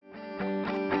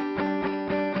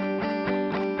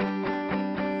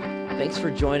Thanks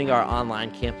for joining our online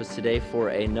campus today for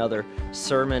another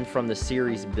sermon from the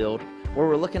series Build, where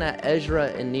we're looking at Ezra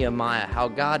and Nehemiah, how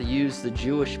God used the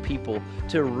Jewish people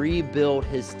to rebuild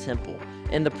his temple,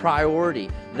 and the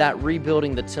priority that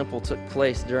rebuilding the temple took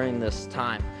place during this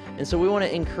time. And so we want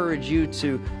to encourage you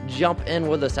to jump in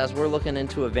with us as we're looking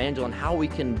into Evangel and how we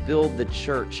can build the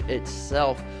church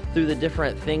itself through the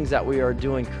different things that we are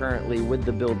doing currently with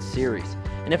the Build series.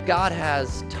 And if God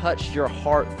has touched your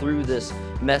heart through this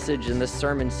message and this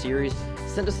sermon series,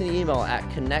 send us an email at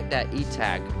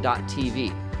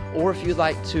connect@etag.tv. Or if you'd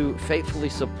like to faithfully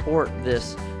support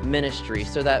this ministry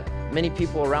so that many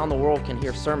people around the world can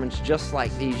hear sermons just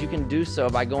like these, you can do so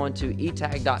by going to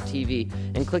etag.tv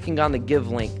and clicking on the give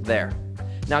link there.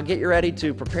 Now get ready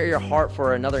to prepare your heart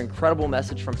for another incredible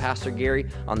message from Pastor Gary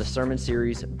on the sermon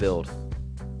series Build.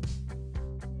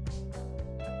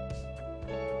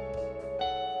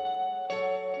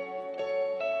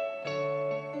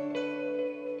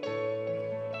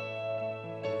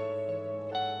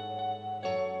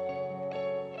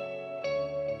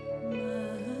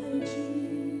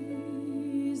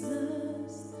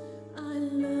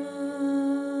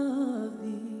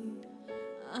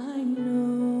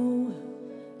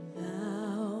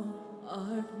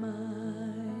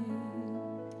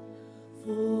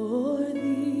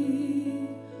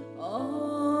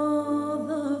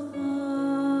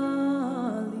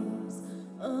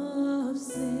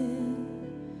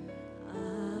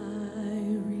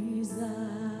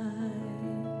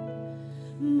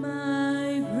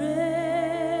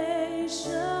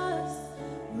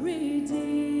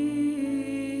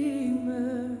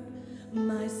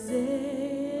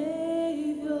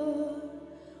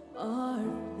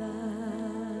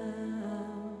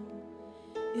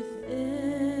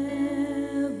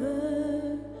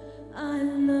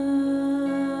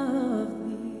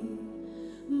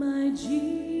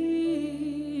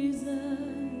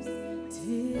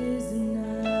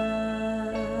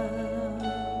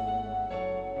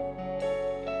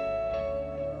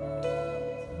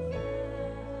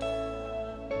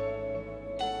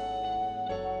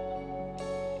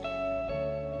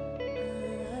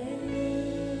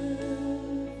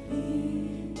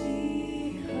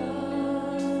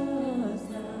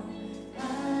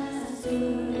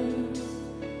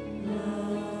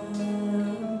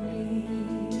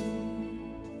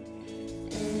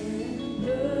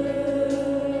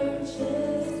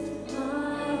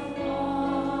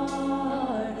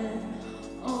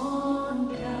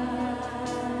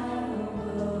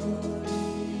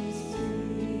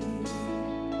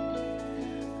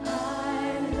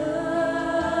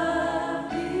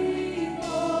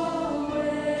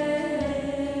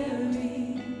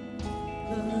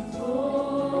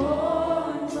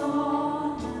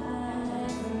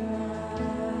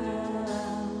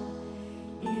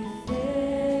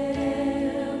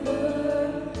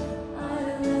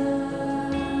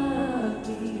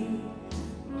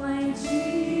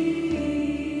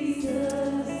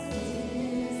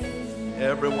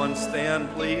 Everyone stand,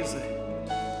 please,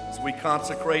 as we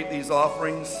consecrate these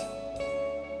offerings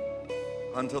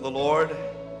unto the Lord.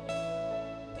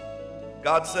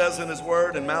 God says in His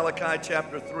Word in Malachi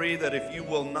chapter 3 that if you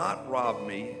will not rob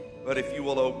me, but if you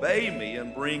will obey me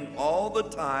and bring all the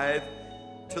tithe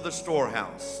to the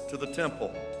storehouse, to the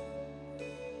temple.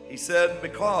 He said,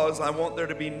 because I want there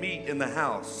to be meat in the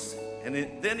house. And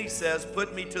then He says,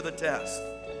 put me to the test.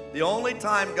 The only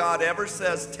time God ever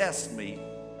says, test me,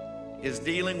 is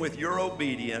dealing with your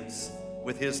obedience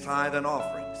with His tithe and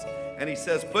offerings. And He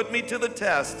says, put me to the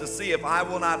test to see if I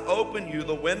will not open you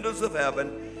the windows of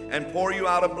heaven and pour you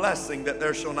out a blessing that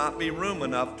there shall not be room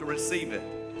enough to receive it.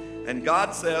 And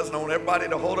God says, and I want everybody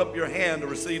to hold up your hand to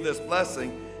receive this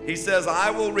blessing, He says, I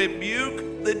will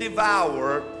rebuke the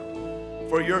devourer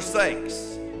for your sakes.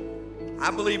 I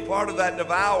believe part of that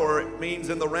devourer means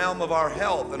in the realm of our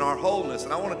health and our wholeness.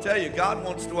 And I want to tell you, God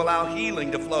wants to allow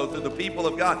healing to flow through the people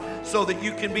of God so that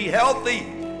you can be healthy,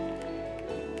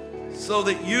 so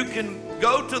that you can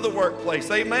go to the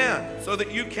workplace, amen, so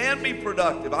that you can be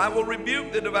productive. I will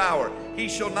rebuke the devourer. He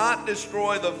shall not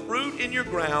destroy the fruit in your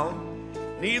ground,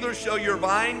 neither shall your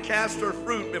vine cast her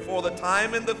fruit before the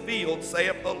time in the field,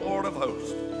 saith the Lord of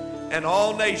hosts. And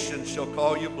all nations shall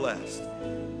call you blessed.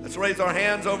 Let's raise our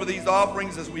hands over these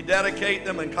offerings as we dedicate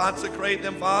them and consecrate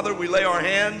them. Father, we lay our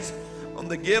hands on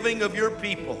the giving of your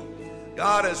people.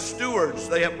 God, as stewards,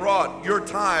 they have brought your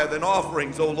tithe and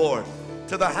offerings, O Lord,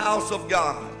 to the house of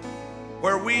God,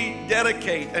 where we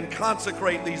dedicate and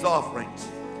consecrate these offerings.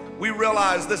 We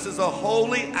realize this is a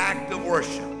holy act of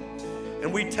worship,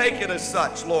 and we take it as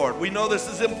such, Lord. We know this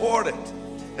is important,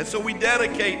 and so we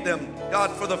dedicate them, God,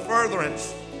 for the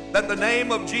furtherance that the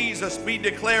name of Jesus be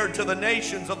declared to the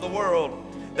nations of the world,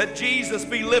 that Jesus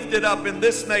be lifted up in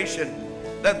this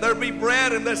nation, that there be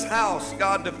bread in this house,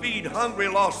 God, to feed hungry,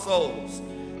 lost souls,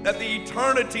 that the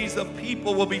eternities of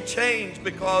people will be changed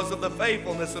because of the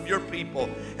faithfulness of your people.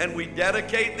 And we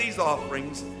dedicate these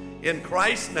offerings in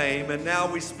Christ's name, and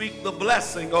now we speak the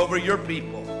blessing over your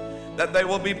people, that they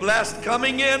will be blessed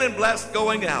coming in and blessed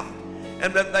going out,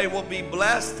 and that they will be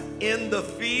blessed in the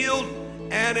field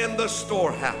and in the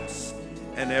storehouse.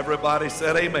 And everybody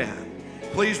said amen.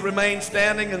 Please remain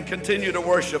standing and continue to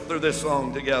worship through this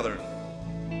song together.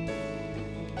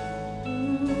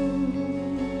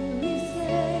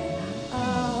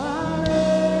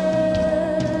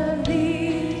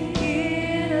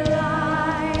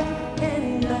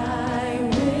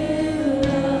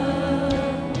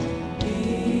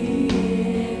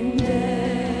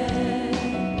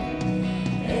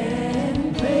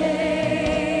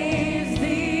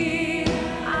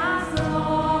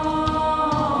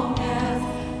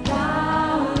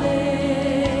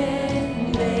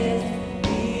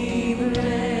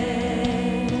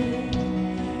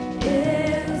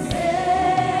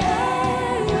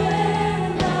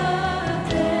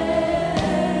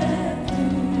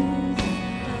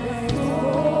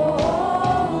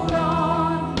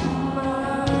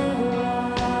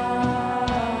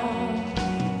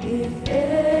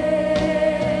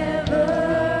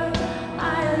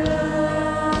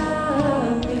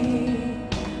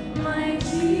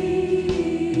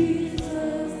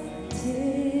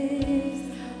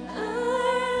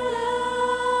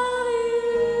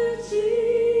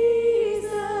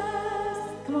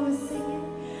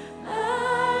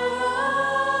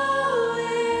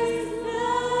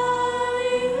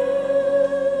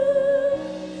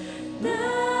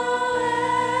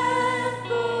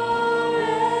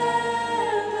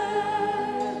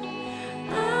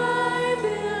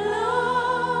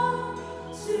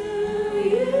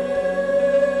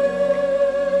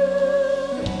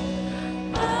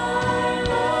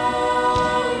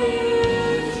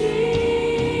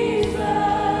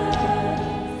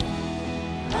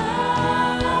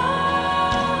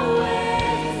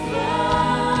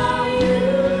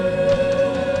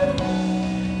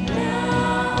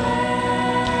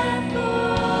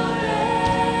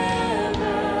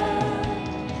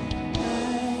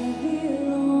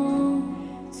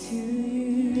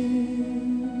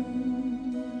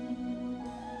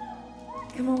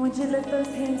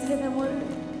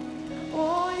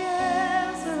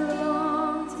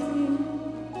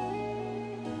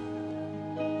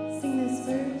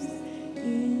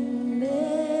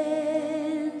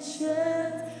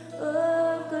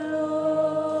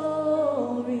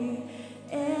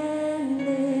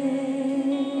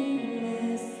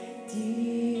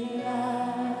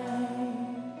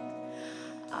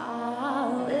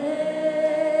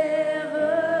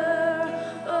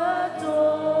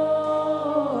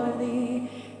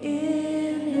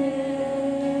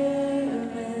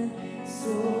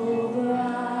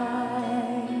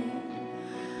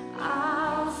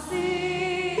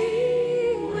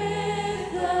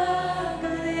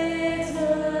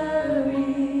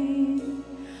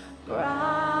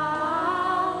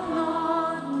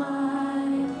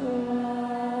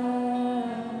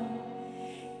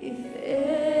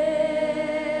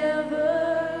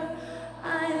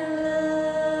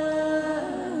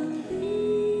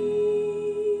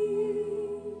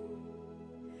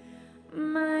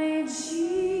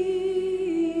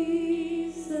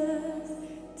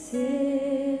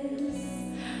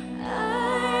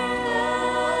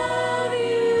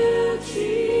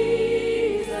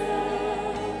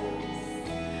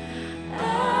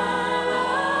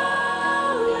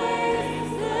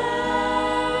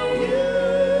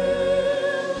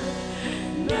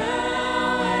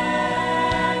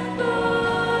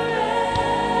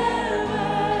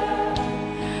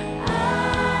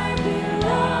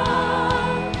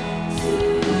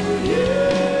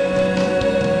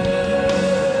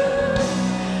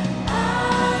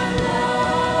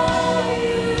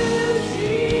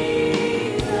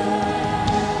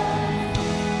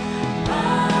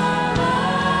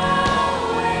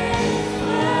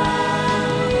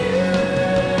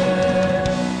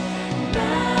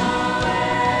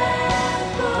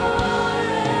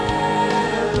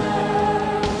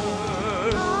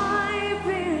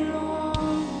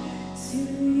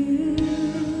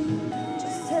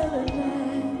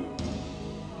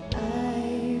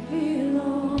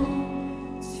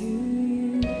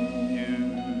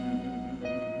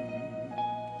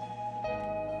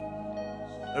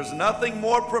 There's nothing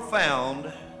more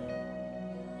profound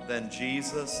than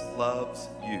Jesus loves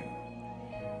you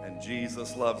and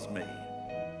Jesus loves me.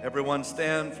 Everyone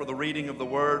stand for the reading of the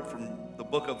word from the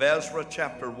book of Ezra,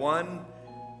 chapter 1,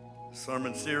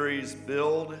 sermon series,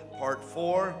 Build, part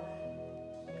 4.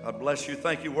 God bless you.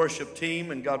 Thank you, worship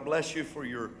team, and God bless you for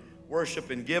your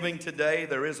worship and giving today.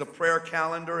 There is a prayer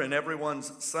calendar in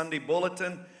everyone's Sunday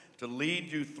bulletin to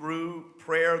lead you through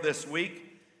prayer this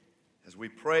week. As we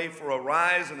pray for a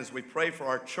rise and as we pray for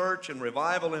our church and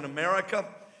revival in America,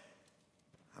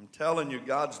 I'm telling you,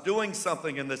 God's doing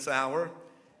something in this hour.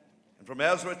 And from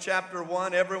Ezra chapter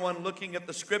 1, everyone looking at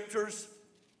the scriptures,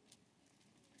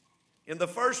 in the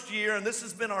first year, and this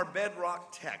has been our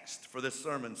bedrock text for this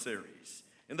sermon series,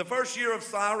 in the first year of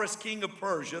Cyrus, king of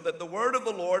Persia, that the word of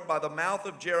the Lord by the mouth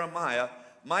of Jeremiah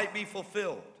might be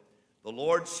fulfilled, the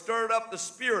Lord stirred up the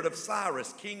spirit of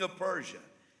Cyrus, king of Persia,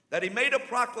 that he made a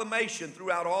proclamation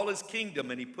throughout all his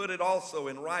kingdom, and he put it also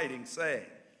in writing, saying,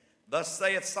 Thus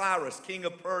saith Cyrus, king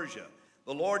of Persia,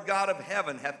 the Lord God of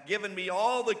heaven hath given me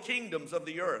all the kingdoms of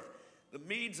the earth. The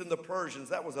Medes and the Persians,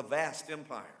 that was a vast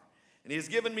empire. And he has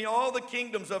given me all the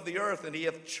kingdoms of the earth, and he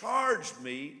hath charged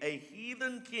me, a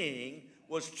heathen king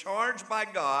was charged by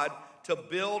God to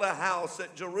build a house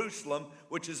at Jerusalem,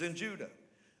 which is in Judah.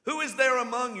 Who is there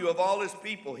among you of all his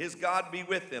people? His God be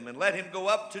with him, and let him go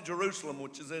up to Jerusalem,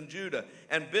 which is in Judah,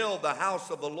 and build the house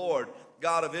of the Lord,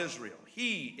 God of Israel.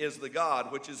 He is the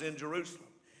God which is in Jerusalem.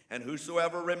 And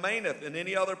whosoever remaineth in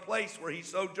any other place where he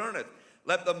sojourneth,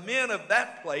 let the men of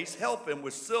that place help him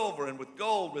with silver and with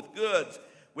gold, with goods,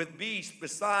 with beasts,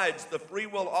 besides the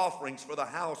freewill offerings for the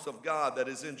house of God that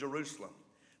is in Jerusalem.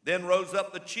 Then rose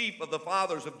up the chief of the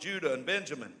fathers of Judah and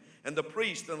Benjamin, and the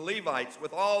priests and Levites,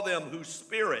 with all them whose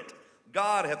spirit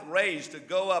God hath raised to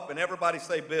go up, and everybody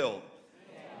say, build.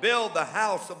 Build the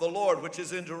house of the Lord which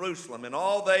is in Jerusalem. And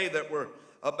all they that were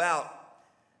about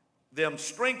them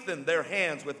strengthened their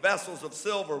hands with vessels of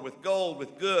silver, with gold,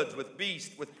 with goods, with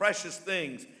beasts, with precious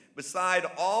things, beside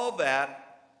all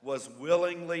that was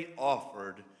willingly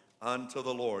offered unto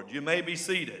the Lord. You may be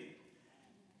seated.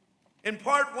 In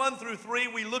part 1 through 3,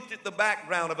 we looked at the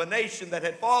background of a nation that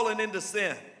had fallen into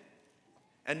sin.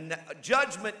 And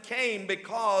judgment came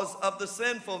because of the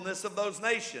sinfulness of those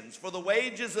nations. For the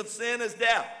wages of sin is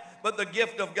death, but the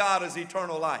gift of God is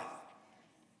eternal life.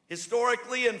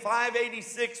 Historically, in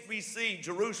 586 BC,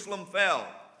 Jerusalem fell,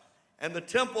 and the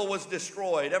temple was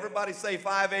destroyed. Everybody say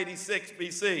 586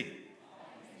 BC.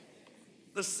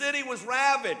 The city was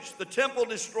ravaged, the temple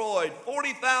destroyed.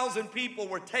 40,000 people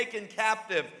were taken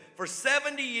captive for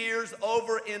 70 years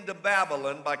over into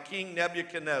Babylon by King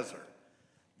Nebuchadnezzar.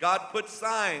 God put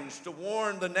signs to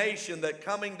warn the nation that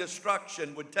coming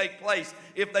destruction would take place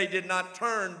if they did not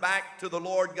turn back to the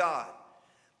Lord God.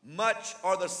 Much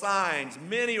are the signs,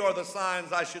 many are the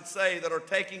signs, I should say, that are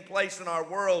taking place in our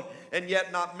world, and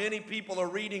yet not many people are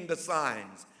reading the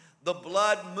signs. The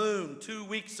blood moon 2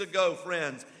 weeks ago,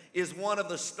 friends, is one of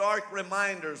the stark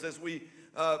reminders as we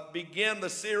begin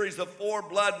the series of 4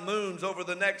 blood moons over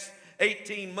the next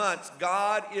 18 months.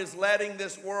 God is letting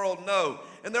this world know.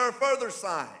 And there are further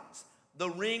signs.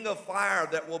 The ring of fire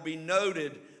that will be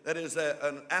noted, that is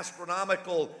an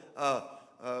astronomical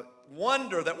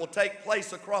wonder that will take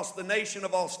place across the nation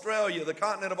of Australia, the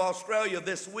continent of Australia,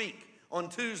 this week on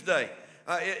Tuesday.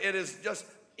 It is just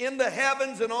in the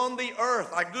heavens and on the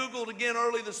earth. I Googled again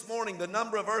early this morning the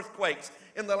number of earthquakes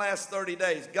in the last 30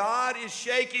 days. God is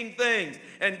shaking things,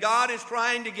 and God is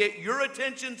trying to get your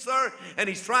attention, sir, and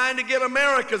he's trying to get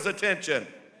America's attention.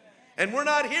 And we're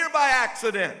not here by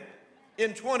accident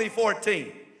in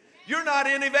 2014. You're not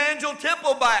in Evangel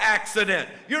Temple by accident.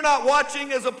 You're not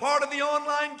watching as a part of the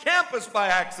online campus by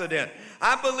accident.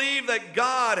 I believe that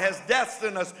God has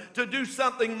destined us to do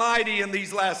something mighty in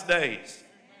these last days.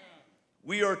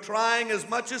 We are trying as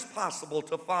much as possible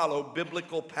to follow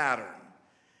biblical pattern.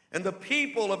 And the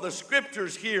people of the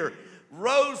scriptures here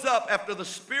rose up after the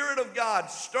Spirit of God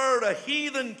stirred a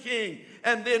heathen king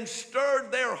and then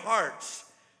stirred their hearts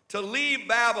to leave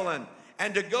Babylon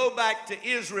and to go back to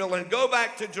Israel and go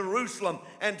back to Jerusalem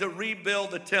and to rebuild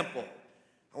the temple.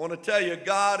 I want to tell you,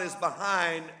 God is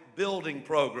behind building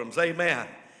programs, amen.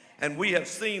 And we have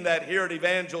seen that here at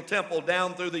Evangel Temple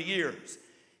down through the years.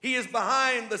 He is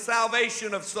behind the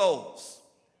salvation of souls.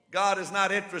 God is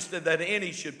not interested that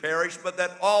any should perish, but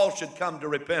that all should come to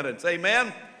repentance,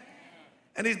 amen.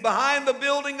 And he's behind the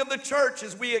building of the church,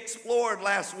 as we explored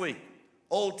last week.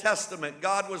 Old Testament,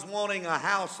 God was wanting a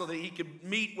house so that he could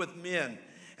meet with men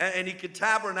and he could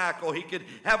tabernacle, he could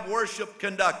have worship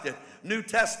conducted. New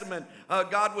Testament,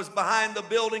 God was behind the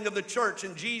building of the church,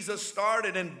 and Jesus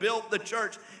started and built the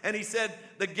church, and he said,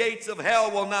 the gates of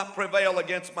hell will not prevail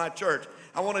against my church.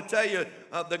 I want to tell you,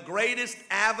 the greatest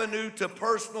avenue to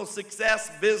personal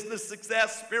success, business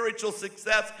success, spiritual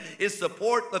success is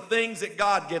support the things that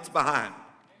God gets behind.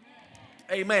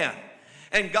 Amen.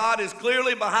 And God is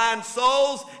clearly behind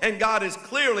souls, and God is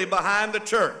clearly behind the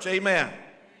church. Amen.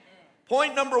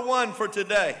 Point number 1 for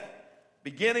today,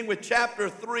 beginning with chapter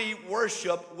 3,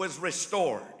 worship was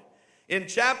restored. In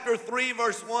chapter 3,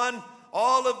 verse 1,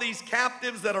 all of these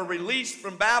captives that are released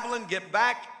from Babylon get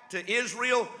back to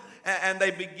Israel, and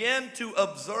they begin to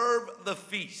observe the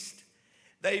feast.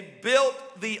 They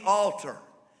built the altar.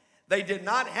 They did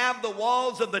not have the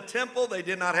walls of the temple. They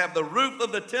did not have the roof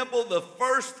of the temple. The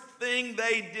first thing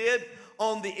they did,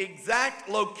 on the exact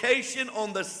location,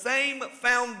 on the same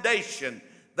foundation,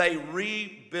 they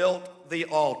rebuilt the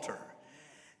altar.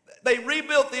 They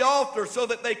rebuilt the altar so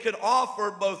that they could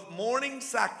offer both morning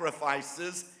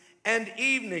sacrifices and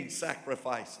evening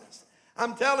sacrifices.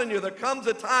 I'm telling you, there comes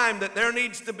a time that there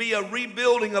needs to be a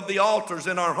rebuilding of the altars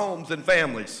in our homes and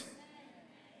families.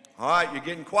 All right, you're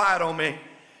getting quiet on me.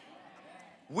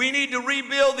 We need to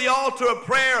rebuild the altar of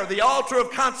prayer, the altar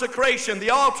of consecration,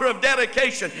 the altar of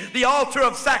dedication, the altar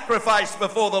of sacrifice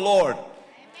before the Lord. Amen.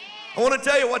 I want to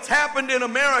tell you what's happened in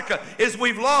America is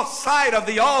we've lost sight of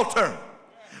the altar.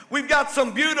 We've got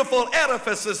some beautiful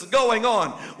edifices going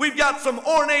on. We've got some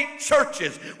ornate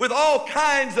churches with all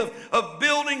kinds of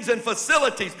buildings and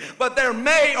facilities, but there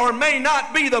may or may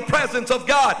not be the presence of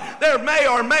God. There may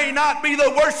or may not be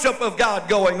the worship of God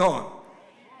going on.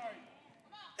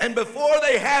 And before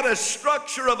they had a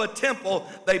structure of a temple,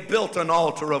 they built an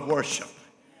altar of worship.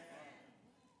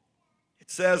 It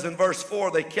says in verse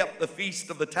 4, they kept the Feast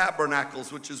of the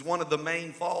Tabernacles, which is one of the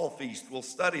main fall feasts. We'll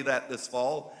study that this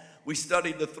fall. We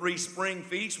studied the 3 spring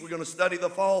feasts. We're going to study the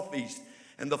fall feast.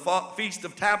 And the Feast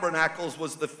of Tabernacles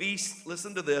was the feast,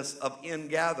 listen to this, of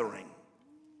ingathering.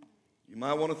 You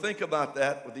might want to think about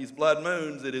that with these blood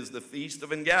moons. It is the Feast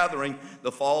of Ingathering.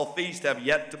 The fall feast have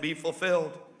yet to be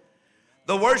fulfilled.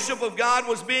 The worship of God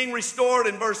was being restored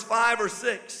in verse 5 or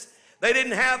 6. They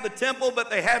didn't have the temple,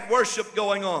 but they had worship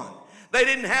going on. They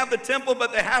didn't have the temple,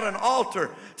 but they had an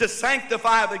altar to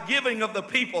sanctify the giving of the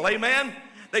people. Amen?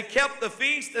 They kept the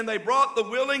feast, and they brought the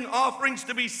willing offerings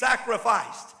to be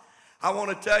sacrificed. I want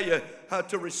to tell you,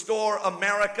 to restore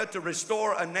America, to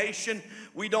restore a nation,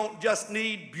 we don't just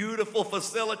need beautiful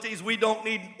facilities. We don't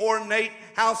need ornate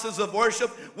houses of worship.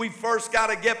 We first got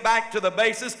to get back to the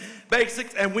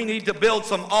basics, and we need to build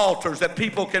some altars that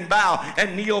people can bow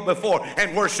and kneel before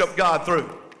and worship God through.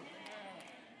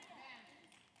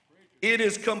 It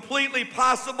is completely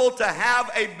possible to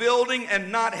have a building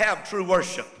and not have true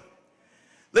worship.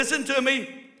 Listen to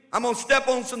me. I'm going to step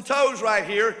on some toes right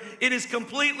here. It is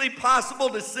completely possible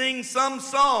to sing some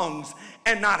songs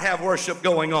and not have worship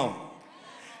going on.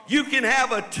 You can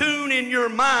have a tune in your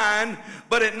mind,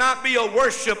 but it not be a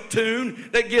worship tune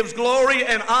that gives glory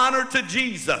and honor to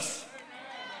Jesus.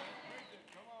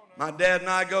 My dad and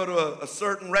I go to a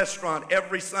certain restaurant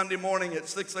every Sunday morning at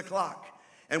 6 o'clock.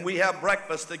 And we have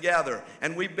breakfast together.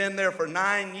 And we've been there for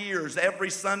 9 years, every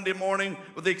Sunday morning,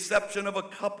 with the exception of a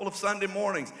couple of Sunday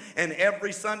mornings. And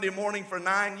every Sunday morning for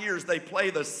 9 years, they play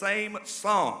the same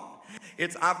song.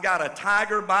 It's I've Got a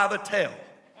Tiger by the Tail.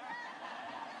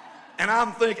 And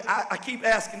I'm thinking, I keep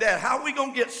asking Dad, how are we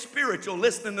going to get spiritual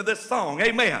listening to this song?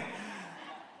 Amen.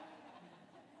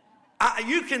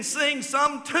 You can sing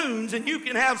some tunes, and you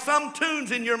can have some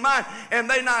tunes in your mind, and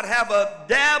they not have a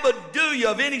dab a do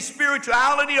of any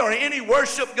spirituality or any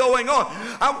worship going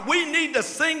on. We need to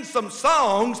sing some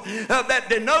songs that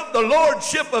denote the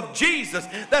lordship of Jesus,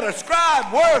 that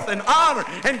ascribe worth and honor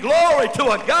and glory to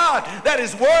a God that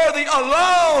is worthy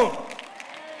alone.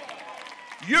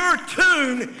 Your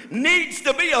tune needs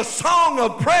to be a song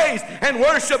of praise and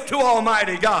worship to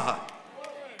Almighty God.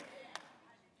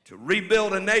 To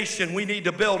rebuild a nation, we need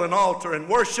to build an altar, and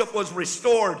worship was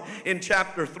restored in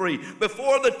chapter 3.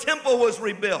 Before the temple was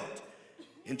rebuilt,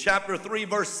 in chapter 3,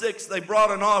 verse 6, they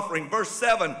brought an offering. Verse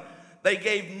 7, they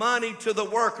gave money to the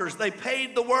workers. They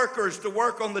paid the workers to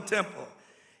work on the temple.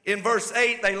 In verse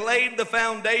 8, they laid the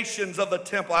foundations of the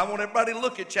temple. I want everybody to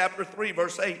look at chapter 3,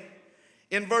 verse 8.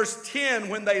 In verse 10,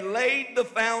 when they laid the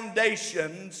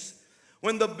foundations,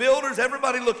 when the builders,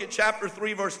 everybody look at chapter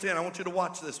 3, verse 10. I want you to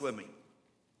watch this with me.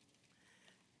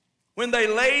 When they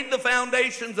laid the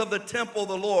foundations of the temple of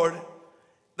the Lord,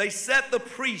 they set the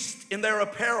priests in their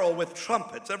apparel with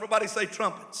trumpets. Everybody say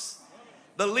trumpets.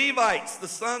 The Levites, the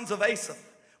sons of Asaph,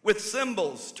 with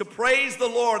cymbals to praise the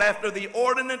Lord after the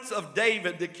ordinance of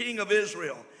David, the king of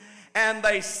Israel. And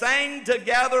they sang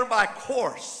together by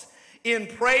course in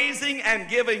praising and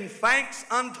giving thanks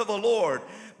unto the Lord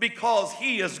because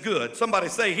he is good. Somebody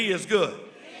say he is good.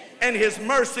 and his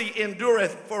mercy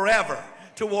endureth forever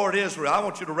toward Israel. I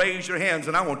want you to raise your hands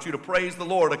and I want you to praise the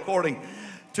Lord according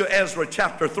to Ezra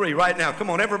chapter 3 right now. Come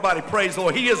on, everybody praise the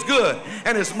Lord. He is good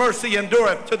and his mercy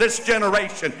endureth to this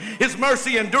generation. His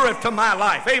mercy endureth to my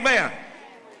life. Amen.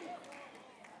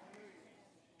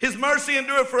 His mercy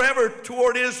endureth forever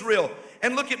toward Israel.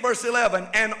 And look at verse 11.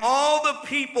 And all the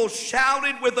people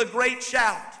shouted with a great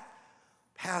shout.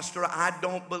 Pastor, I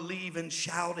don't believe in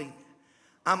shouting.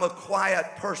 I'm a quiet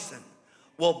person.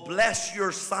 Well, bless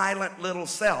your silent little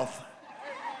self,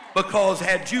 because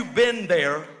had you been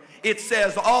there, it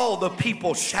says all the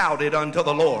people shouted unto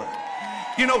the Lord.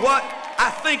 You know what? I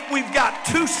think we've got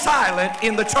too silent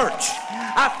in the church.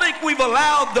 I think we've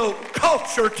allowed the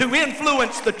culture to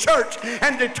influence the church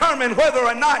and determine whether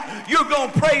or not you're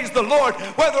going to praise the Lord,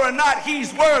 whether or not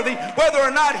he's worthy, whether or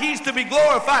not he's to be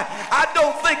glorified. I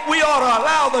don't think we ought to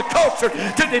allow the culture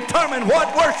to determine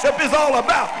what worship is all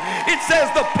about. It says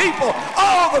the people,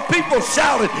 all the people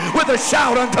shouted with a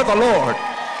shout unto the Lord.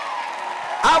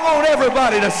 I want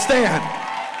everybody to stand.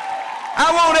 I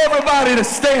want everybody to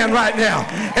stand right now.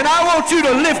 And I want you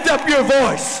to lift up your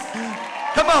voice.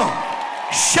 Come on.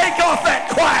 Shake off that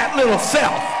quiet little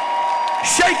self.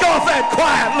 Shake off that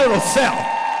quiet little self.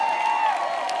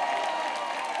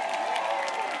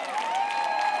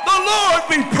 The Lord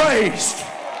be praised.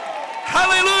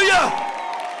 Hallelujah.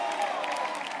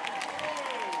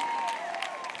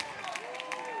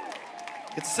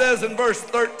 It says in verse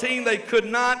 13, they could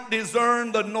not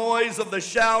discern the noise of the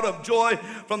shout of joy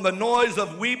from the noise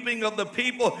of weeping of the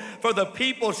people, for the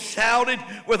people shouted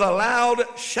with a loud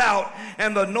shout,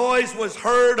 and the noise was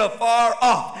heard afar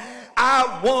off.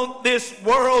 I want this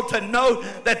world to know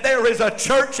that there is a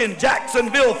church in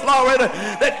Jacksonville, Florida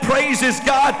that praises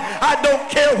God. I don't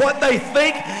care what they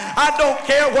think. I don't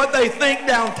care what they think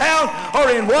downtown or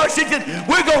in Washington.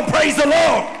 We're going to praise the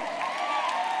Lord.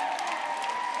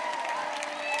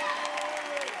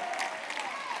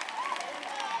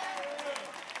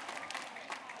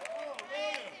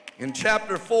 In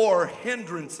chapter 4,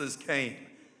 hindrances came.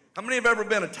 How many have ever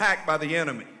been attacked by the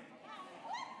enemy?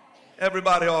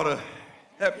 Everybody ought to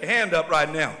have your hand up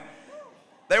right now.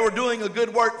 They were doing a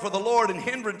good work for the Lord, and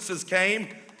hindrances came.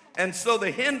 And so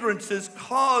the hindrances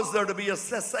caused there to be a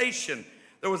cessation.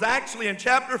 There was actually in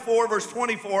chapter 4, verse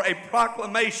 24, a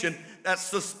proclamation that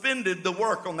suspended the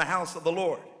work on the house of the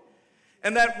Lord.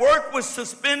 And that work was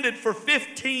suspended for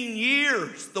 15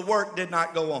 years. The work did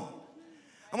not go on.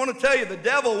 I want to tell you, the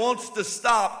devil wants to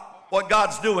stop what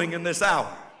God's doing in this hour.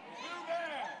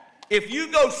 If you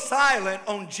go silent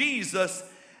on Jesus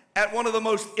at one of the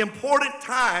most important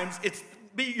times,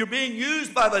 you're being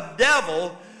used by the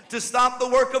devil to stop the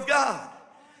work of God.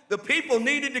 The people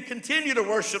needed to continue to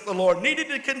worship the Lord, needed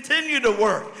to continue to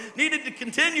work, needed to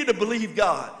continue to believe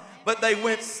God. But they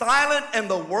went silent and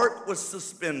the work was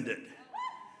suspended.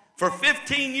 For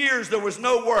 15 years there was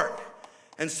no work.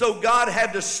 And so God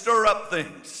had to stir up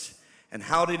things. And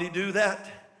how did he do that?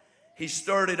 He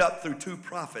stirred it up through two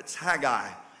prophets, Haggai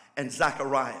and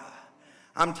Zechariah.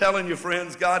 I'm telling you,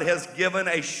 friends, God has given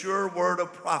a sure word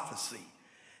of prophecy.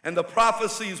 And the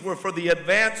prophecies were for the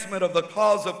advancement of the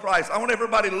cause of Christ. I want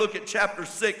everybody to look at chapter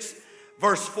 6,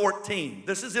 verse 14.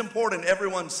 This is important.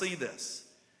 Everyone see this.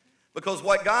 Because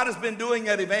what God has been doing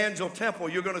at Evangel Temple,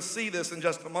 you're going to see this in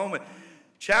just a moment.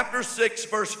 Chapter 6,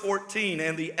 verse 14,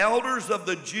 and the elders of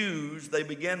the Jews, they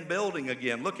began building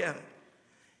again. Look at it.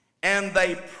 And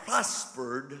they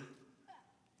prospered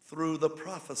through the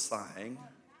prophesying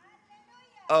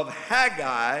of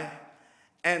Haggai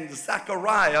and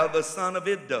Zechariah, the son of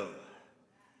Iddo.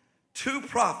 Two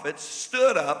prophets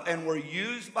stood up and were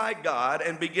used by God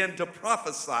and began to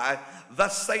prophesy,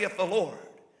 thus saith the Lord.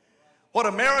 What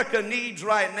America needs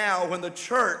right now, when the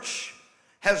church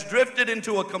has drifted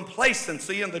into a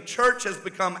complacency and the church has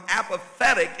become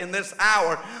apathetic in this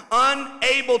hour,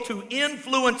 unable to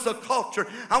influence the culture.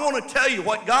 I want to tell you,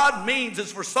 what God means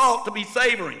is for salt to be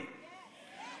savory.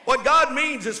 What God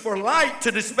means is for light to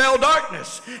dispel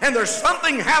darkness. And there's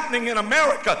something happening in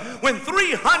America when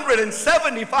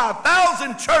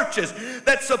 375,000 churches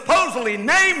that supposedly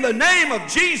name the name of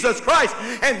Jesus Christ,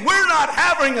 and we're not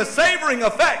having a savoring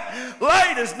effect.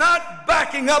 Light is not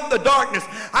backing up the darkness.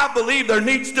 I believe there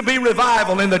needs to be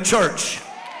revival in the church.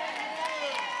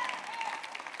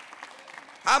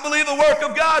 I believe the work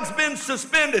of God's been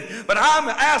suspended, but I'm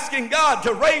asking God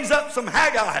to raise up some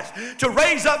Haggai's, to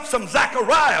raise up some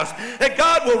Zechariahs, that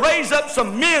God will raise up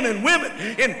some men and women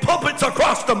in pulpits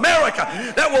across America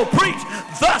that will preach,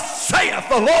 thus saith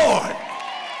the Lord.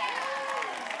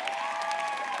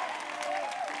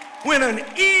 When an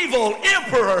evil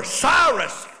emperor,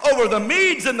 Cyrus, over the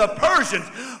Medes and the Persians,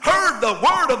 heard the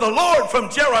word of the Lord from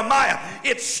Jeremiah,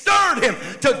 it stirred him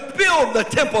to build the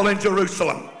temple in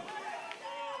Jerusalem.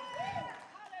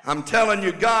 I'm telling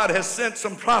you, God has sent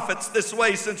some prophets this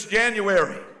way since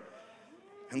January.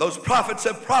 And those prophets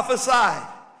have prophesied.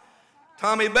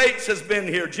 Tommy Bates has been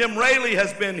here. Jim Raley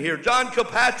has been here. John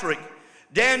Kilpatrick,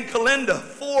 Dan Kalinda,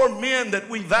 4 men that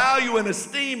we value and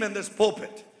esteem in this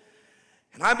pulpit.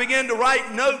 And I began to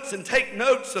write notes and take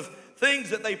notes of things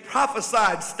that they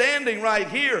prophesied standing right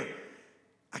here.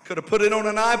 I could have put it on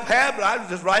an iPad, but I was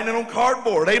just writing it on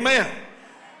cardboard. Amen.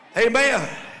 Amen.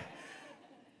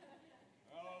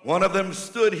 One of them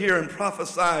stood here and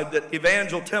prophesied that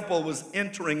Evangel Temple was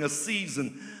entering a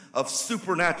season of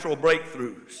supernatural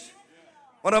breakthroughs.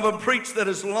 One of them preached that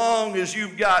as long as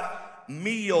you've got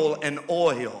meal and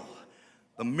oil,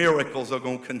 the miracles are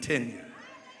going to continue.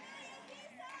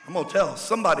 I'm going to tell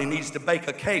somebody needs to bake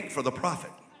a cake for the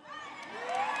prophet.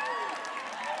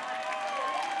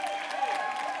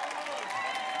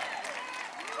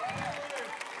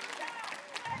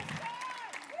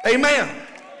 Amen.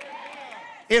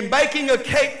 In baking a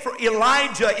cake for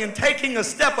Elijah, in taking a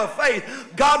step of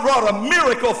faith, God wrought a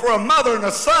miracle for a mother and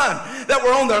a son that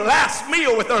were on their last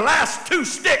meal with their last 2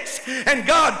 sticks, and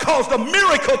God caused a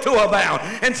miracle to abound.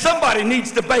 And somebody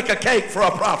needs to bake a cake for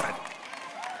a prophet.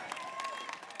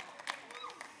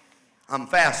 I'm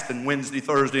fasting Wednesday,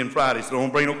 Thursday, and Friday, so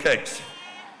don't bring no cakes.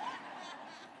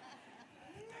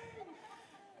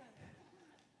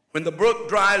 When the brook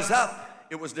dries up,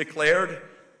 it was declared,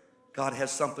 God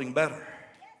has something better.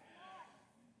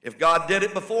 If God did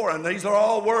it before, and these are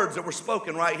all words that were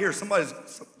spoken right here.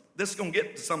 This is going to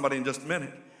get to somebody in just a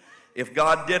minute. If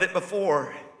God did it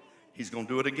before, he's going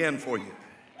to do it again for you.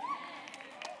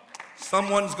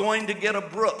 Someone's going to get a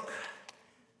brook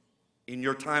in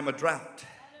your time of drought.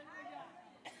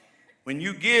 When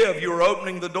you give, you're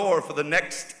opening the door for the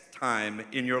next time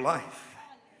in your life.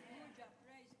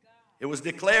 It was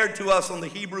declared to us on the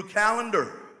Hebrew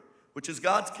calendar, which is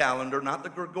God's calendar, not the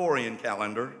Gregorian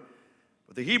calendar.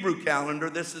 But the Hebrew calendar,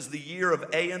 this is the year of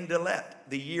Ayin Delet,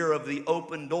 the year of the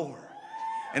open door.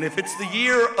 And if it's the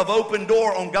year of open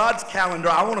door on God's calendar,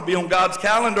 I want to be on God's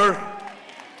calendar.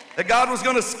 That God was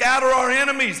going to scatter our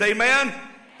enemies, amen?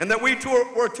 And that we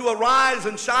were to arise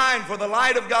and shine, for the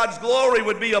light of God's glory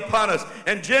would be upon us,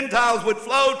 and Gentiles would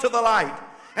flow to the light.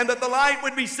 And that the light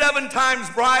would be 7 times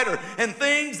brighter, and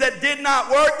things that did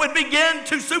not work would begin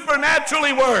to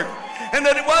supernaturally work. And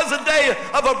that it was a day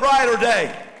of a brighter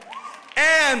day.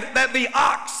 And that the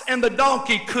ox and the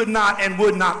donkey could not and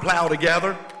would not plow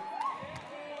together.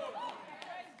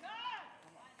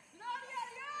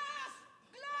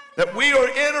 That we are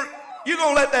you're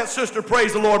going to let that sister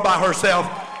praise the Lord by herself.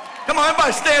 Come on,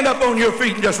 everybody stand up on your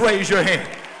feet and just raise your hand.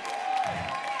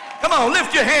 Come on,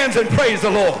 lift your hands and praise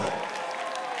the Lord.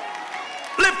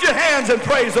 Lift your hands and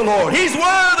praise the Lord. He's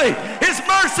worthy. His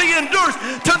mercy endures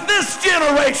to this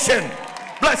generation.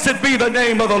 Blessed be the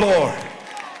name of the Lord.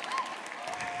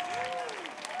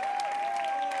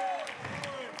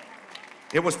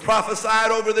 It was prophesied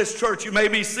over this church, you may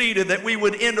be seated, that we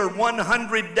would enter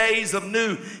 100 days of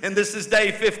new, and this is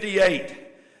day 58.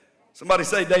 Somebody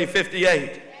say day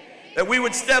 58. That we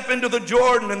would step into the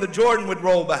Jordan and the Jordan would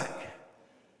roll back.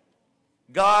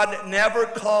 God never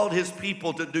called his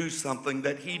people to do something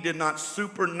that he did not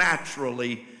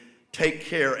supernaturally take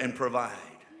care and provide.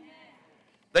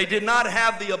 They did not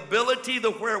have the ability,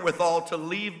 the wherewithal to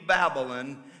leave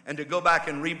Babylon and to go back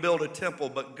and rebuild a temple,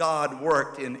 but God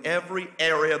worked in every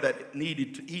area that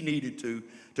he needed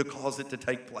to cause it to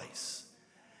take place.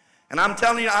 And I'm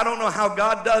telling you, I don't know how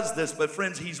God does this, but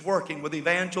friends, he's working with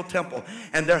Evangel Temple,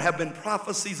 and there have been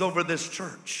prophecies over this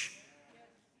church.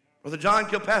 Brother John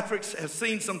Kilpatrick has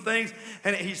seen some things,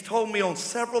 and he's told me on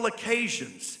several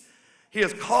occasions, he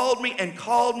has called me and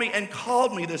called me and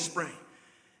called me this spring.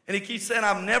 And he keeps saying,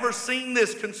 I've never seen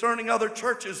this concerning other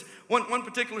churches. One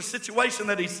particular situation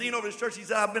that he's seen over his church, he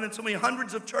said, I've been in so many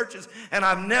hundreds of churches, and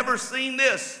I've never seen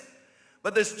this.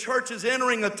 But this church is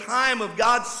entering a time of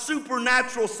God's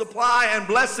supernatural supply and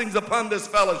blessings upon this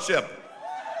fellowship.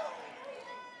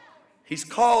 He's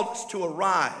called us to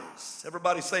arise.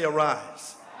 Everybody say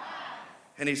arise.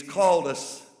 And he's called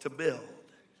us to build.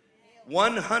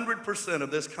 100%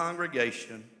 of this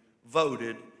congregation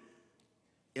voted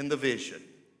in the vision.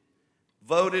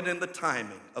 Voted in the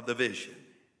timing of the vision.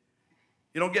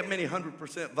 You don't get many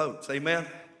 100% votes, amen?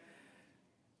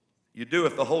 You do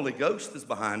if the Holy Ghost is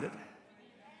behind it.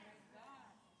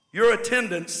 Your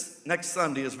attendance next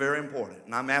Sunday is very important,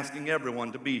 and I'm asking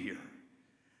everyone to be here.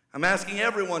 I'm asking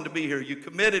everyone to be here. You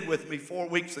committed with me 4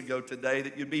 weeks ago today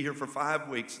that you'd be here for 5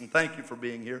 weeks, and thank you for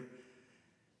being here.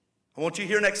 I want you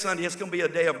here next Sunday. It's going to be a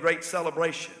day of great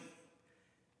celebration.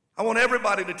 I want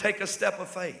everybody to take a step of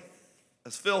faith.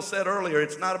 As Phil said earlier,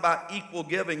 it's not about equal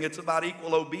giving, it's about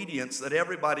equal obedience, that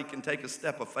everybody can take a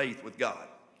step of faith with God.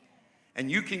 And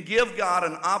you can give God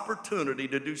an opportunity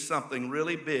to do something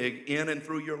really big in and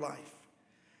through your life.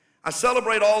 I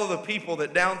celebrate all of the people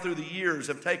that down through the years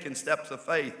have taken steps of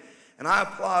faith, and I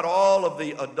applaud all of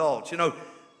the adults. You know,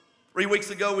 3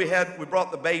 weeks ago we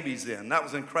brought the babies in. That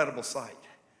was an incredible sight.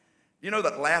 You know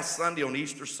that last Sunday, on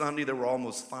Easter Sunday, there were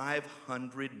almost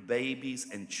 500 babies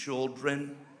and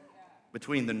children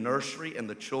between the nursery and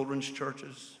the children's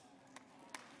churches?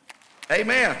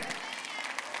 Amen.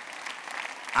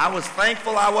 I was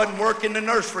thankful I wasn't working the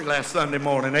nursery last Sunday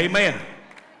morning. Amen.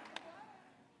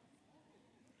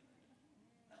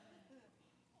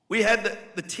 We had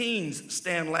the teens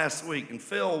stand last week, and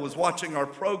Phil was watching our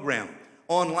program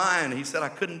online. He said, I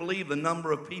couldn't believe the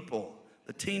number of people,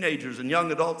 the teenagers and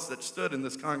young adults that stood in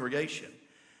this congregation.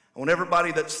 I want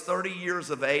everybody that's 30 years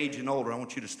of age and older, I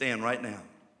want you to stand right now.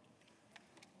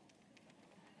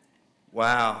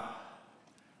 Wow.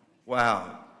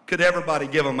 Wow. Could everybody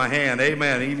give them a hand?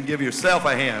 Amen. Even give yourself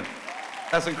a hand.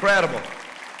 That's incredible.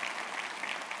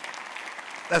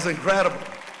 That's incredible.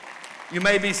 You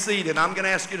may be seated. I'm going to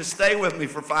ask you to stay with me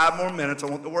for 5 more minutes. I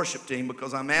want the worship team,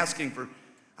 because I'm asking for,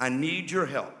 I need your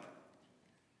help.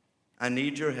 I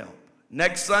need your help.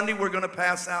 Next Sunday, we're going to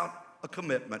pass out a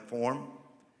commitment form.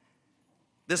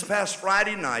 This past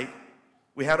Friday night,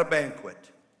 we had a banquet.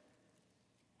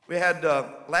 We had,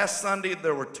 last Sunday,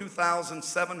 there were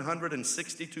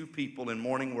 2,762 people in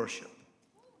morning worship.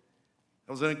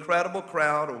 It was an incredible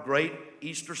crowd, a great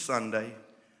Easter Sunday.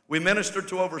 We ministered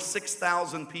to over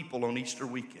 6,000 people on Easter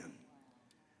weekend.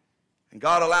 And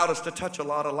God allowed us to touch a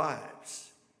lot of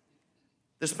lives.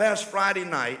 This past Friday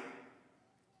night,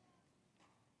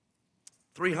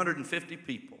 350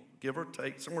 people, give or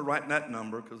take, somewhere right in that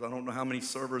number, because I don't know how many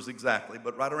servers exactly,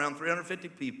 but right around 350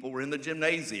 people were in the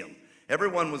gymnasium.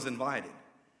 Everyone was invited.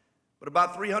 But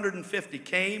about 350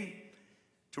 came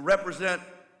to represent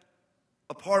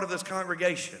a part of this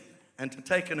congregation and to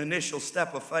take an initial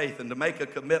step of faith and to make a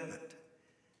commitment.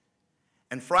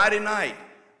 And Friday night,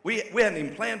 we hadn't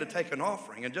even planned to take an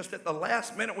offering. And just at the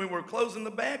last minute, we were closing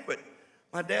the banquet,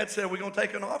 my dad said, we're going to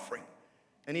take an offering.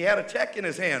 And he had a check in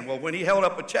his hand. Well, when he held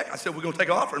up a check, I said, we're going to take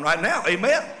an offering right now.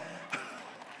 Amen.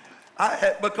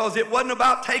 Because it wasn't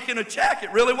about taking a check.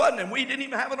 It really wasn't. And we didn't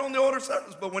even have it on the order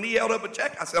service. But when he held up a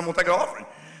check, I said, I'm going to take an offering.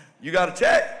 You got a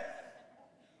check?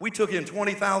 We took in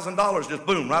 $20,000, just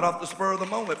boom, right off the spur of the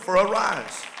moment for a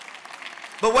rise.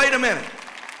 But wait a minute.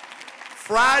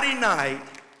 Friday night,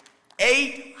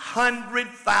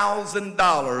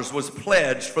 $800,000 was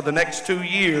pledged for the next 2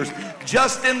 years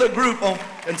just in the group.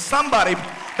 And somebody,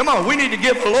 come on, we need to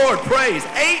give the Lord praise.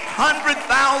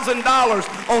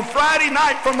 $800,000 on Friday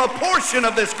night from a portion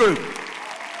of this group,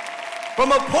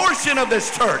 from a portion of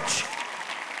this church.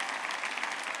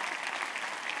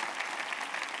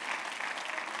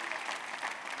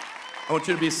 I want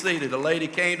you to be seated. A lady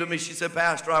came to me. She said,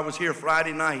 Pastor, I was here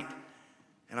Friday night,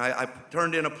 and I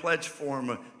turned in a pledge form,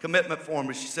 a commitment form,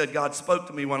 and she said, God spoke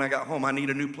to me when I got home. I need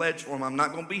a new pledge form. I'm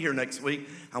not going to be here next week.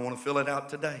 I want to fill it out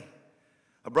today.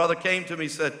 A brother came to me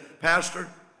and said, Pastor,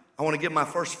 I want to give my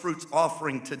first fruits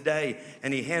offering today,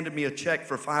 and he handed me a check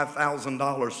for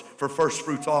 $5,000 for first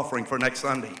fruits offering for next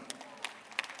Sunday.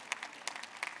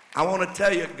 I want to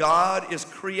tell you, God is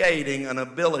creating an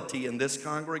ability in this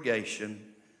congregation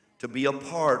to be a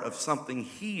part of something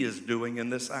He is doing in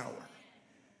this hour.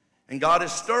 And God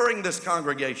is stirring this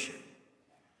congregation.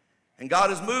 And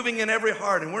God is moving in every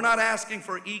heart. And we're not asking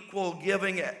for equal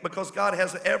giving, because God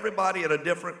has everybody at a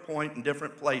different point and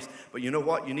different place. But you know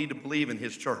what? You need to believe in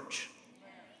His church.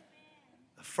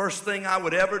 The first thing I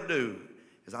would ever do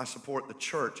is I support the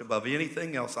church above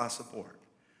anything else I support.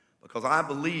 Because I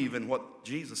believe in what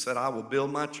Jesus said, I will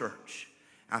build my church.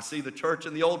 I see the church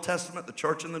in the Old Testament, the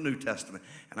church in the New Testament.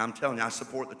 And I'm telling you, I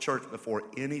support the church before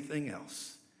anything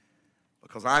else.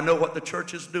 Because I know what the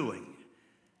church is doing.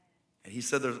 And He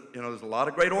said there's a lot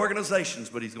of great organizations,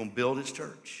 but He's going to build His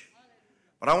church.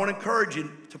 But I want to encourage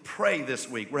you to pray this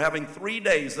week. We're having 3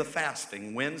 days of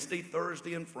fasting, Wednesday,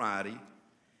 Thursday, and Friday.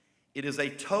 It is a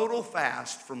total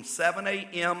fast from 7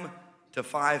 a.m. to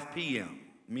 5 p.m.,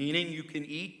 meaning you can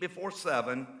eat before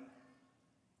 7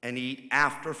 and eat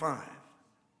after 5.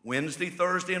 Wednesday,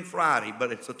 Thursday, and Friday,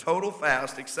 but it's a total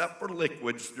fast except for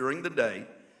liquids during the day.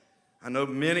 I know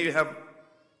many have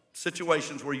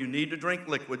situations where you need to drink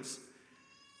liquids.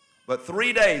 But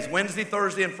 3 days, Wednesday,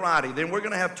 Thursday, and Friday, then we're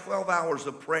going to have 12 hours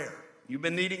of prayer. You've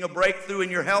been needing a breakthrough in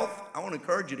your health? I want to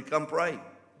encourage you to come pray.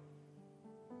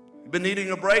 You've been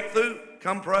needing a breakthrough?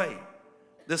 Come pray.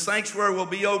 The sanctuary will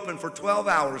be open for 12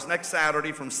 hours next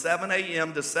Saturday from 7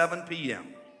 a.m. to 7 p.m.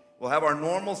 We'll have our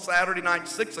normal Saturday night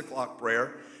 6 o'clock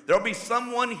prayer. There'll be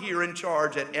someone here in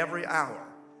charge at every hour.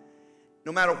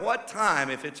 No matter what time,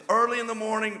 if it's early in the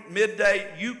morning,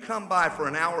 midday, you come by for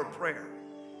an hour of prayer.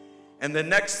 And then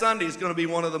next Sunday is going to be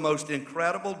one of the most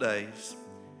incredible days.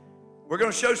 We're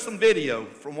going to show some video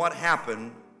from what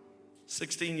happened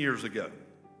 16 years ago.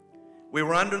 We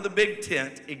were under the big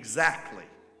tent exactly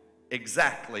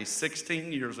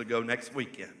 16 years ago next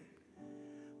weekend.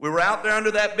 We were out there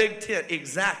under that big tent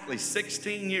exactly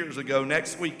 16 years ago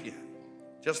next weekend.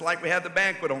 Just like we had the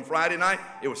banquet on Friday night,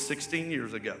 it was 16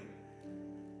 years ago.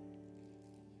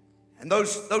 And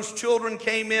those children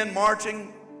came in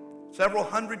marching. Several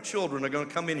hundred children are going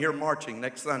to come in here marching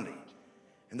next Sunday.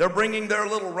 And they're bringing their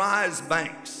little rise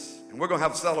banks. And we're going to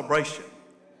have a celebration.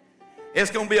 It's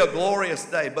going to be a glorious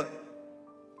day. But,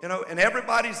 and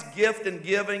everybody's gift and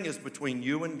giving is between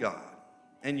you and God.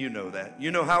 And you know that.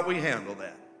 You know how we handle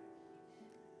that.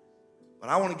 But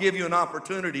I want to give you an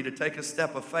opportunity to take a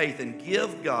step of faith and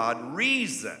give God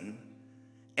reason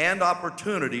and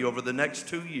opportunity over the next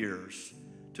 2 years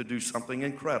to do something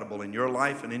incredible in your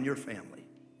life and in your family.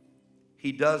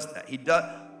 He does that.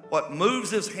 What moves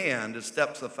his hand is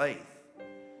steps of faith.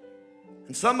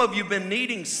 And some of you have been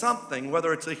needing something,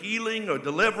 whether it's a healing or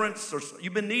deliverance, or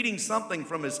you've been needing something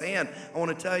from his hand. I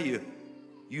want to tell you,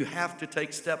 you have to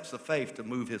take steps of faith to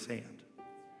move his hand.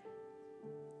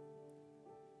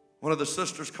 One of the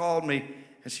sisters called me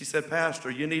and she said, Pastor,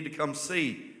 you need to come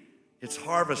see. It's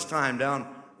harvest time down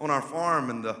on our farm,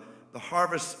 and the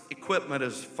harvest equipment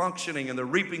is functioning and they're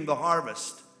reaping the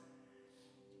harvest.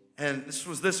 And this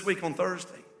was this week on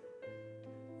Thursday.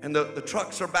 And the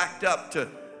trucks are backed up to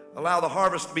allow the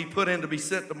harvest to be put in to be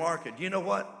sent to market. You know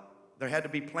what? There had to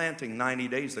be planting 90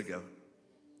 days ago.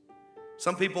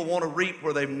 Some people want to reap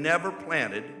where they've never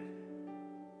planted.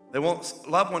 They want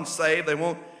loved ones saved. They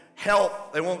want health.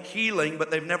 They want healing, but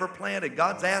they've never planted.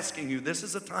 God's asking you, this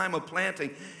is a time of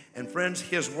planting. And friends,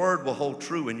 his word will hold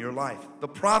true in your life. The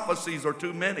prophecies are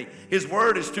too many. His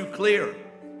word is too clear.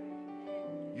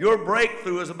 Your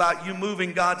breakthrough is about you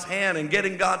moving God's hand and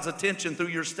getting God's attention through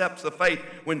your steps of faith.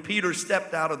 When Peter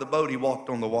stepped out of the boat, he walked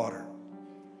on the water.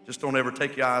 Just don't ever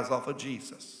take your eyes off of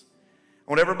Jesus.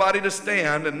 I want everybody to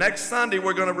stand, and next Sunday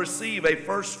we're going to receive a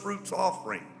first fruits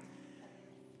offering,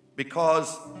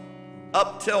 because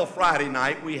up till Friday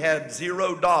night we had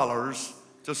 $0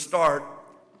 to start,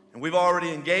 and we've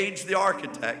already engaged the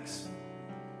architects.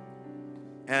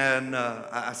 And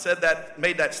I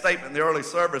made that statement in the early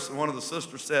service, and one of the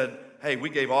sisters said, hey, we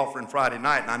gave offering Friday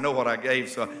night, and I know what I gave,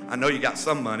 so I know you got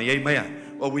some money,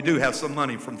 amen. Well, we do have some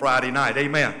money from Friday night,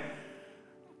 amen.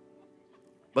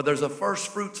 But there's a first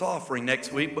fruits offering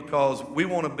next week, because we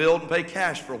want to build and pay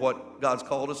cash for what God's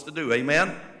called us to do,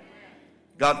 amen.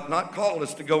 God's not called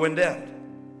us to go in debt.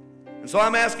 And so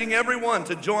I'm asking everyone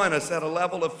to join us at a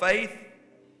level of faith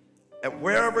at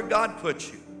wherever God puts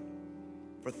you.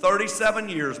 For 37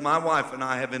 years, my wife and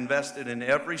I have invested in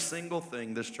every single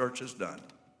thing this church has done.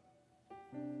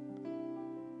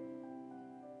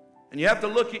 And you have to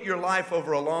look at your life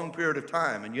over a long period of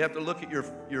time, and you have to look at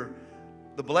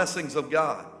the blessings of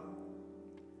God.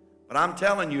 But I'm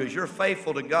telling you, as you're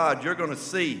faithful to God, you're going to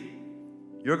see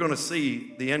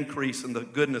the increase in the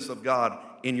goodness of God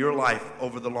in your life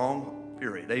over the long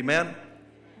period. Amen?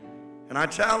 And I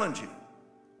challenge you,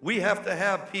 we have to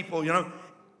have people,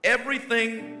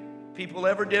 everything people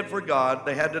ever did for God,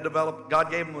 they had to develop. God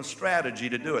gave them a strategy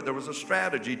to do it. There was a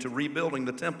strategy to rebuilding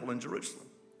the temple in Jerusalem.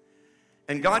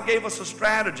 And God gave us a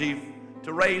strategy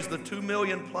to raise the $2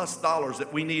 million plus that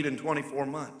we need in 24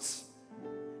 months.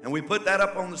 And we put that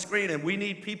up on the screen, and we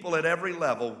need people at every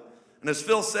level. And as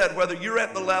Phil said, whether you're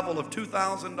at the level of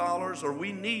 $2,000, or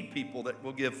we need people that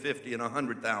will give $50,000 and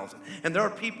 $100,000. And there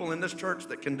are people in this church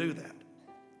that can do that.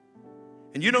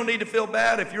 And you don't need to feel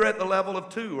bad if you're at the level of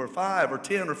 2 or 5 or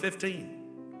 10 or 15.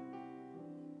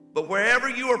 But wherever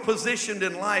you are positioned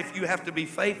in life, you have to be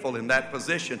faithful in that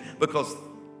position, because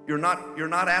you're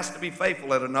not asked to be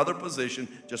faithful at another position,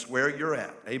 just where you're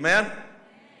at. Amen?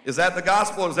 Is that the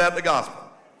gospel, or is that the gospel?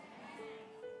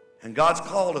 And God's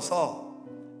called us all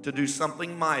to do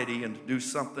something mighty and to do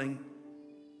something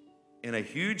in a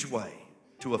huge way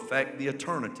to affect the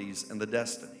eternities and the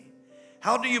destiny.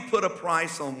 How do you put a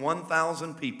price on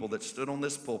 1,000 people that stood on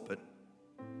this pulpit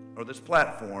or this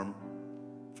platform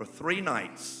for 3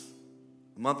 nights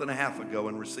a month and a half ago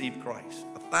and received Christ?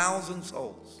 1,000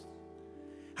 souls.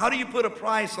 How do you put a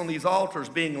price on these altars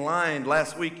being lined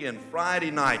last weekend, Friday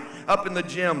night, up in the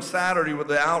gym, Saturday with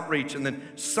the outreach, and then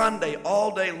Sunday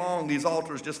all day long, these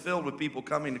altars just filled with people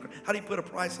coming to. How do you put a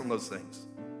price on those things?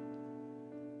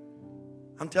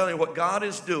 I'm telling you, what God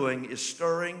is doing is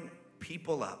stirring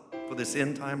people up for this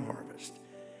end time harvest.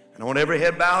 And I want every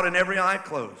head bowed and every eye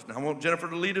closed. And I want Jennifer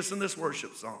to lead us in this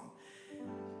worship song.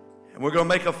 And we're going to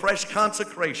make a fresh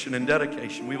consecration and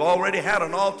dedication. We've already had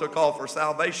an altar call for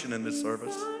salvation in this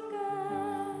service.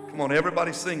 Come on,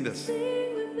 everybody sing this.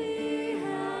 Sing with me,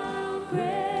 how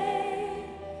great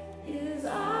is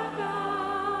our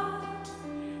God.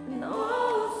 And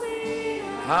oh, sing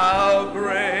How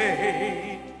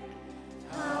great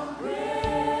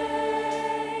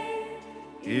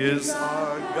is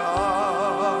our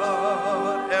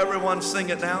God. Everyone sing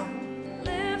it now.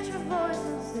 lift your voice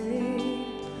and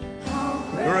sing. How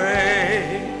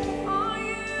Great are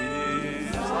you?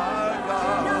 is our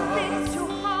God. Nothing's too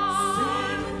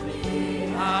hard.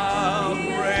 How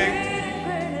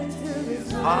great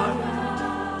Is our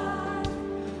God.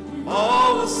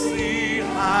 All will see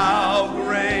how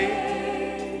great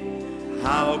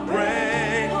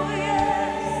Oh,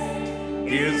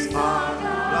 yes. is our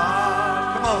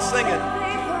God. Come on, sing it.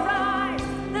 Faith arise,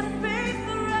 the faith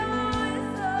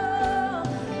arise. Oh,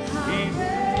 how He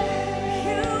great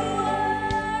you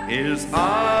are. is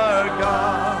our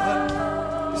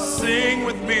God. Sing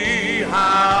with me,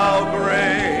 how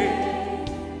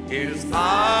great is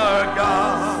our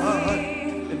God.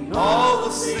 And all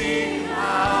will see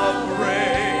how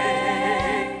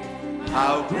great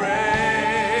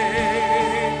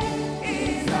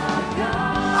Is our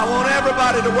God. I want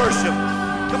everybody to worship.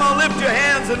 Come on, lift your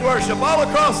hands and worship all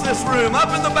across this room, up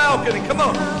in the balcony. Come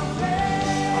on.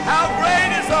 How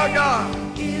great is our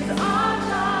God? Is our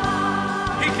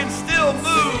God. He can still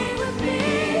move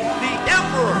the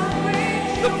emperor,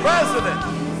 the president,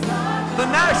 the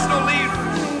national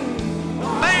leaders,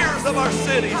 mayors of our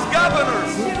cities,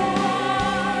 governors.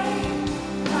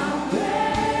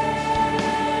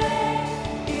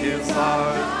 Is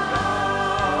our God.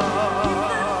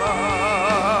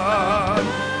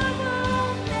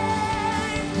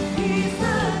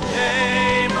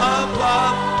 Name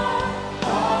above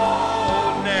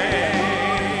all names.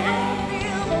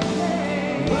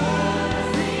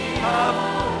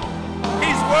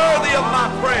 He's worthy of my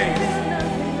praise.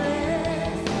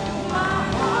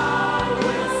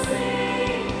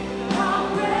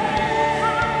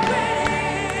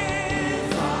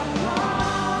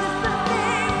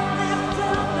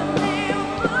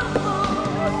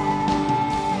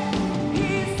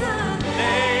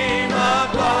 Name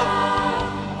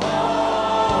above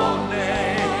all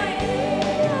names.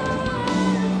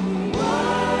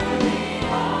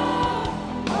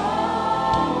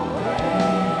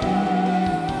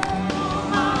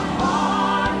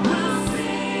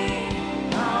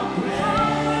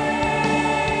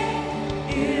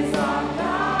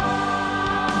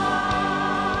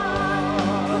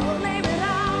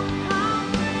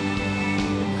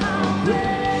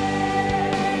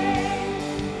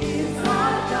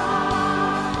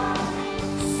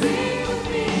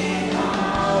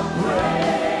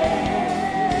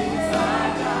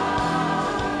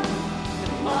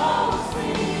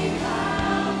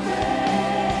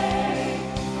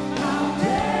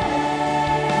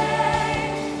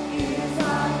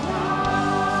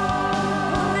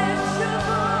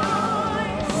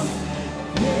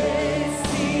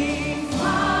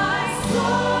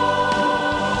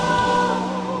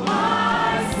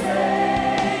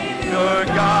 Your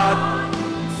God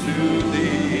to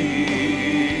thee.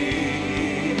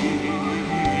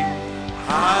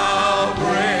 How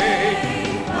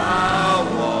great thou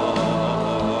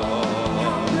art.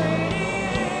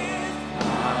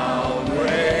 How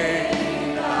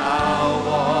great thou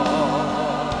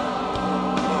art.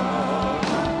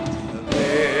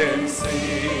 Then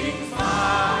sings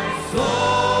my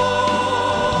soul,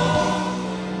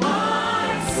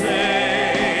 my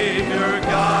Savior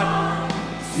God,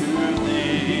 to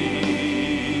thee.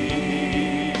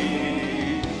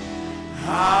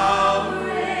 How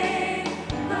great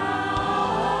thou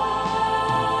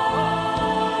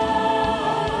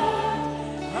art,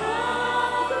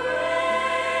 how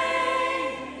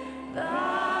great thou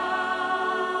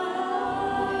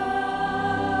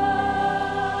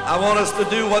art. I want us to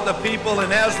do what the people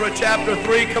in Ezra chapter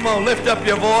 3, come on, lift up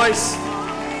your voice.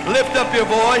 Lift up your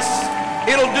voice.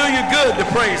 It'll do you good to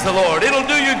praise the Lord. It'll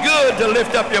do you good to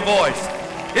lift up your voice.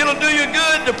 It'll do you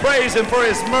good to praise Him for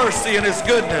His mercy and His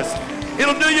goodness.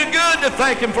 It'll do you good to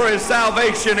thank Him for His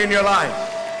salvation in your life.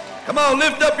 Come on,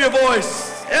 lift up your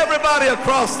voice. Everybody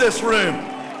across this room.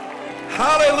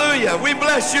 Hallelujah. We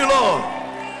bless you, Lord.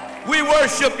 We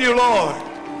worship you, Lord.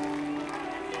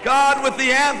 God, with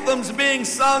the anthems being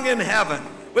sung in heaven,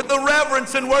 with the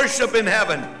reverence and worship in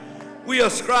heaven, we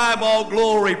ascribe all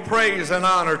glory, praise, and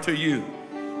honor to you.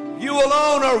 You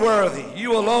alone are worthy.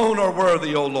 You alone are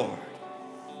worthy, O Lord.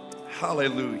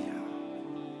 Hallelujah.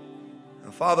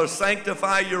 And Father,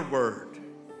 sanctify your word.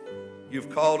 You've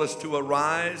called us to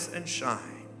arise and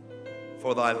shine,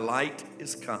 for thy light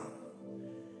is come,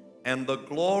 and the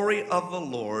glory of the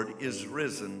Lord is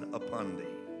risen upon thee.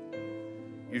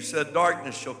 You said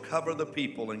darkness shall cover the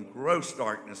people, and gross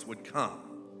darkness would come.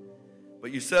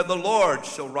 But you said the Lord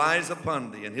shall rise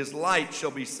upon thee, and his light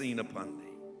shall be seen upon thee.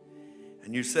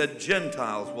 And you said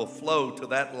Gentiles will flow to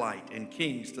that light, and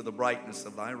kings to the brightness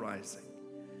of thy rising.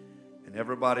 And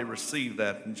everybody receive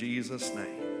that in Jesus'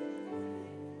 name.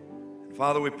 And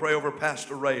Father, we pray over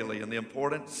Pastor Rayleigh and the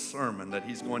important sermon that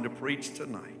he's going to preach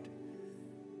tonight,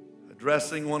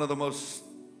 addressing one of the most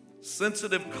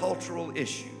sensitive cultural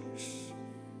issues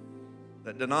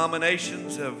that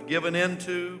denominations have given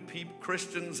into,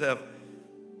 Christians have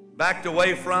backed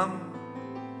away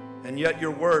from, and yet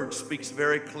your word speaks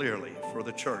very clearly for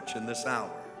the church in this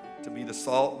hour to be the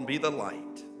salt and be the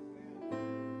light.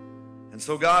 And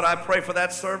so, God, I pray for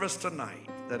that service tonight,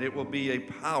 that it will be a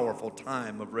powerful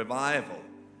time of revival.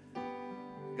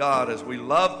 God, as we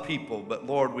love people, but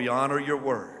Lord, we honor your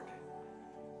word.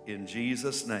 In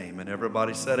Jesus' name. And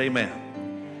everybody said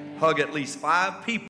amen. Hug at least 5 people.